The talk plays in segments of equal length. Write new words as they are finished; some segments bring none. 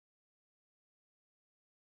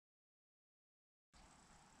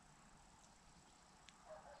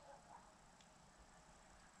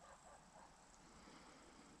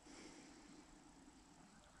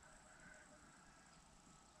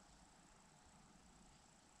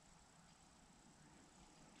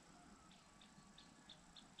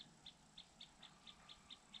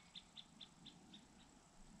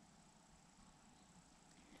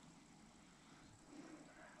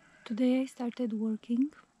Today I started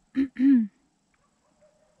working to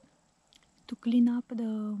clean up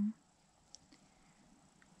the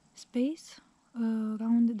space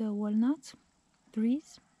around the walnuts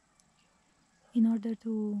trees in order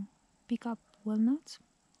to pick up walnuts.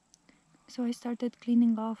 So I started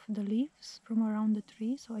cleaning off the leaves from around the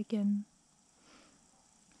tree so I can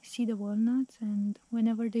see the walnuts, and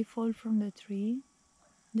whenever they fall from the tree,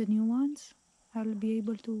 the new ones, I'll be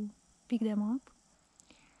able to pick them up.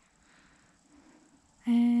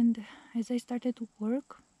 And as I started to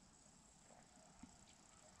work,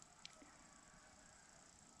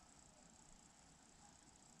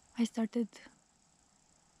 I started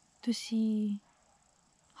to see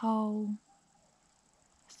how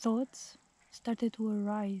thoughts started to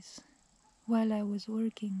arise while I was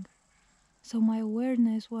working. So my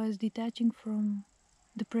awareness was detaching from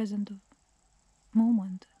the present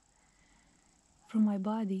moment, from my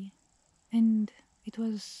body, and it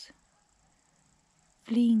was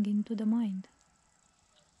fleeing into the mind.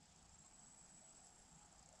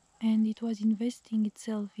 And it was investing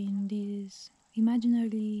itself in these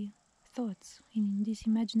imaginary thoughts, in these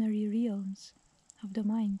imaginary realms of the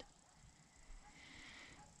mind.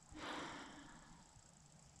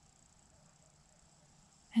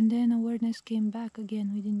 And then awareness came back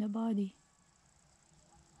again within the body.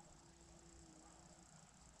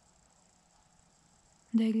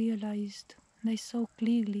 And I realized, and I saw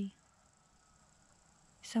clearly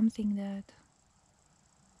something that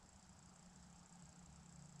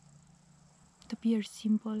appears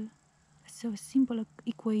simple, a simple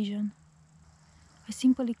equation, a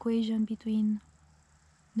simple equation between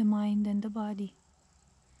the mind and the body.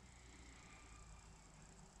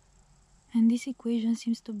 And this equation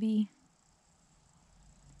seems to be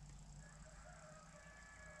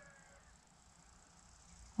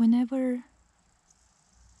whenever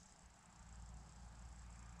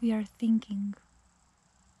we are thinking,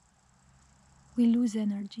 we lose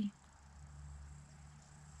energy.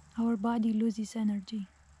 Our body loses energy.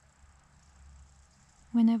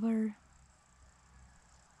 Whenever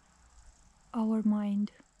our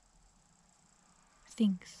mind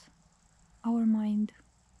thinks, our mind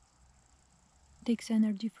takes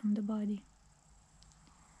energy from the body,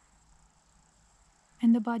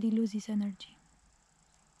 and the body loses energy.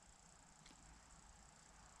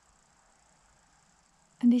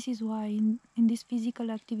 And this is why in this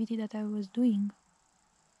physical activity that I was doing,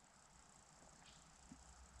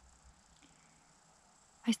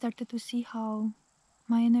 I started to see how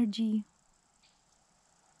my energy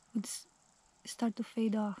would start to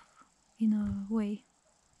fade off in a way.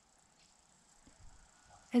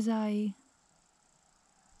 As I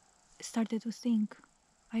started to think,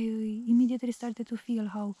 I immediately started to feel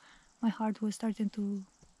how my heart was starting to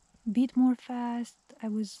beat more fast. I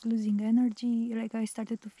was losing energy, like I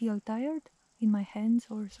started to feel tired in my hands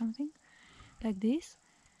or something like this.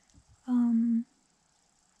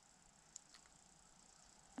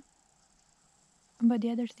 But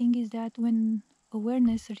the other thing is that when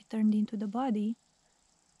awareness returned into the body,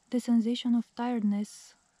 the sensation of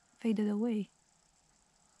tiredness faded away.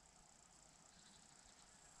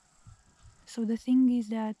 So the thing is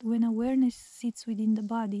that when awareness sits within the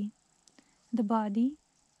body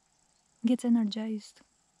gets energized.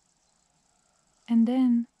 And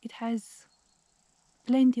then it has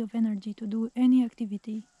plenty of energy to do any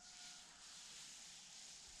activity.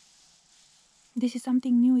 This is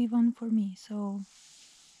something new even for me. So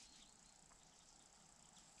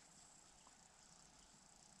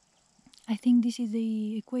I think this is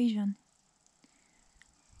the equation.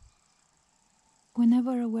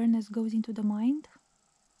 Whenever awareness goes into the mind,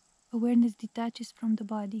 awareness detaches from the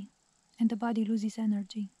body, and the body loses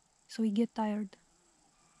energy. So we get tired.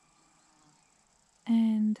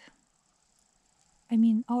 And I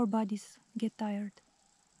mean, our bodies get tired.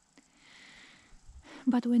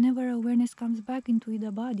 But whenever awareness comes back into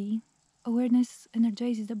the body, awareness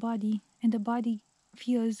energizes the body, and the body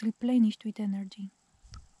feels replenished with energy.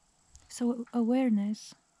 So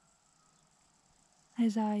awareness,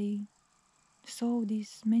 as I saw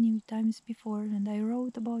this many times before, and I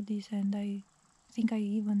wrote about this, and I think I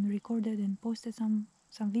even recorded and posted some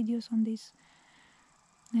videos on this.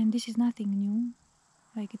 And this is nothing new,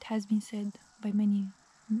 like it has been said by many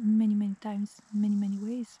times, many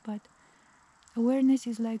ways. But awareness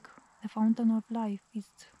is like the fountain of life.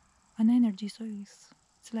 It's an energy source.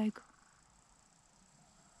 It's like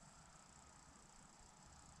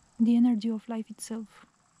the energy of life itself.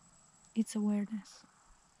 It's awareness.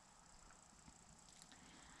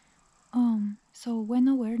 So when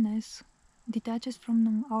awareness detaches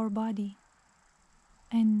from our body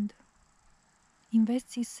and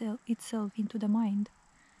invests itself into the mind,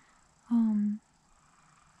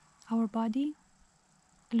 our body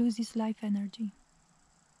loses life energy.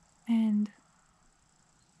 And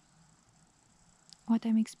what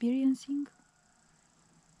I'm experiencing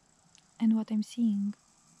and what I'm seeing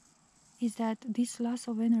is that this loss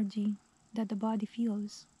of energy that the body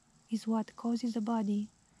feels is what causes the body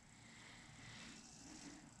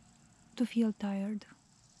to feel tired.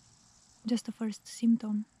 Just the first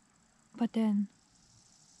symptom. But then,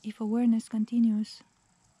 if awareness continues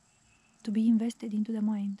to be invested into the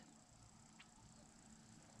mind,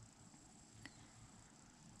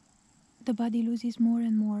 the body loses more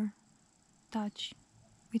and more touch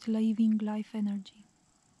with living life energy,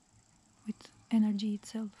 with energy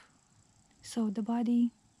itself. So the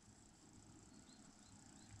body,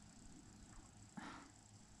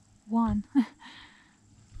 one,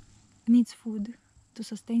 needs food to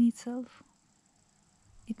sustain itself.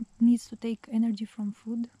 It needs to take energy from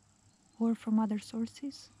food or from other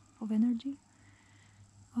sources of energy.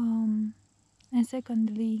 And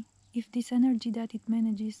secondly, if this energy that it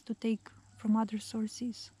manages to take from other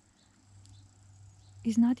sources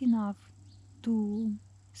is not enough to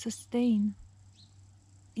sustain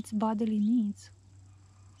its bodily needs,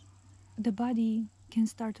 the body can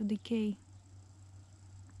start to decay.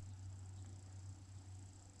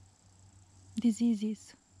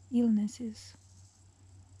 Diseases, illnesses,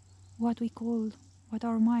 what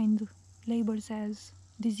our mind labels as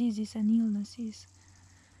diseases and illnesses,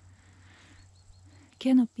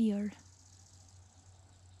 can appear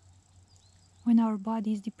when our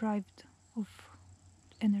body is deprived of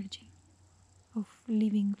energy, of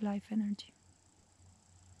living life energy.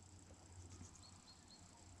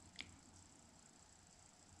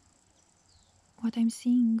 What I'm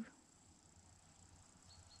seeing,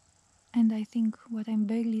 and I think what I'm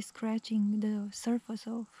barely scratching the surface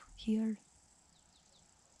of here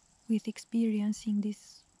with experiencing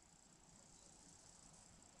this,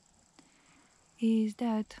 is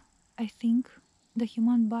that I think the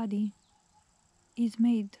human body is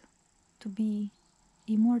made to be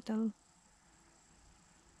immortal.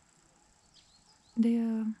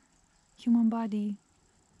 The human body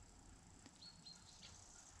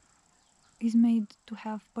is made to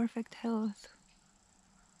have perfect health.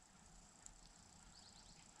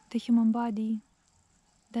 The human body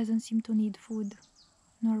doesn't seem to need food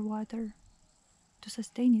nor water to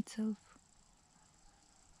sustain itself.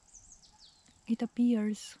 It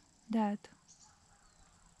appears that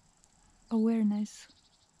awareness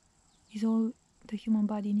is all the human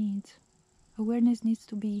body needs. Awareness needs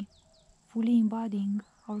to be fully embodying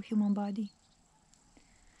our human body.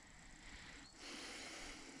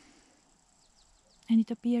 And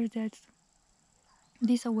it appears that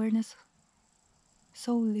this awareness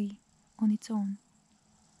solely on its own,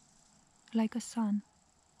 like a sun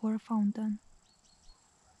or a fountain,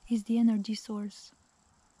 is the energy source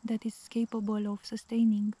that is capable of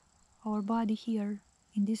sustaining our body here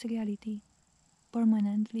in this reality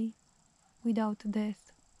permanently, without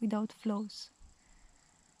death, without flaws,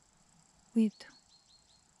 with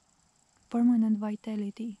permanent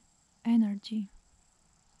vitality, energy.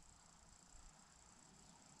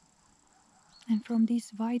 And from this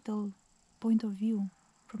vital point of view,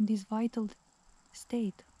 from this vital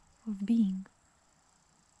state of being,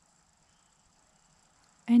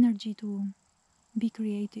 energy to be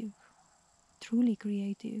creative, truly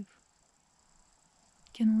creative,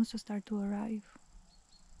 can also start to arrive.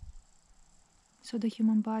 So the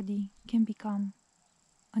human body can become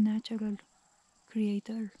a natural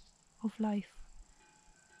creator of life.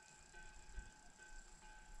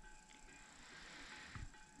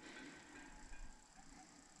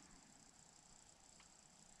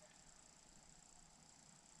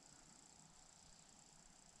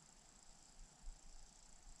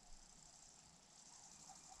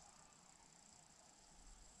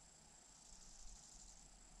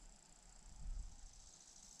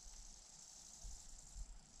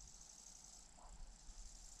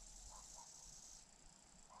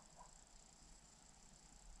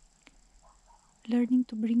 Learning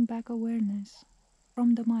to bring back awareness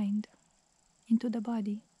from the mind into the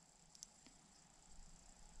body,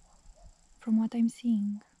 from what I'm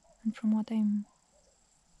seeing and from what I'm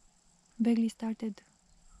barely started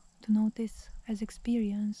to notice as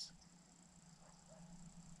experience,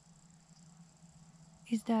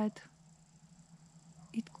 is that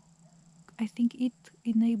it, I think it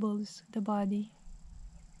enables the body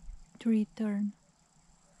to return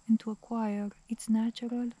and to acquire its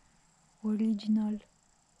natural original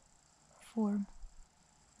form,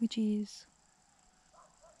 which is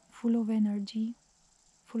full of energy,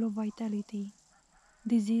 full of vitality,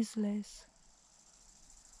 diseaseless,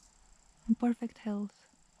 in perfect health,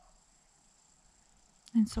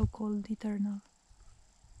 and so called eternal.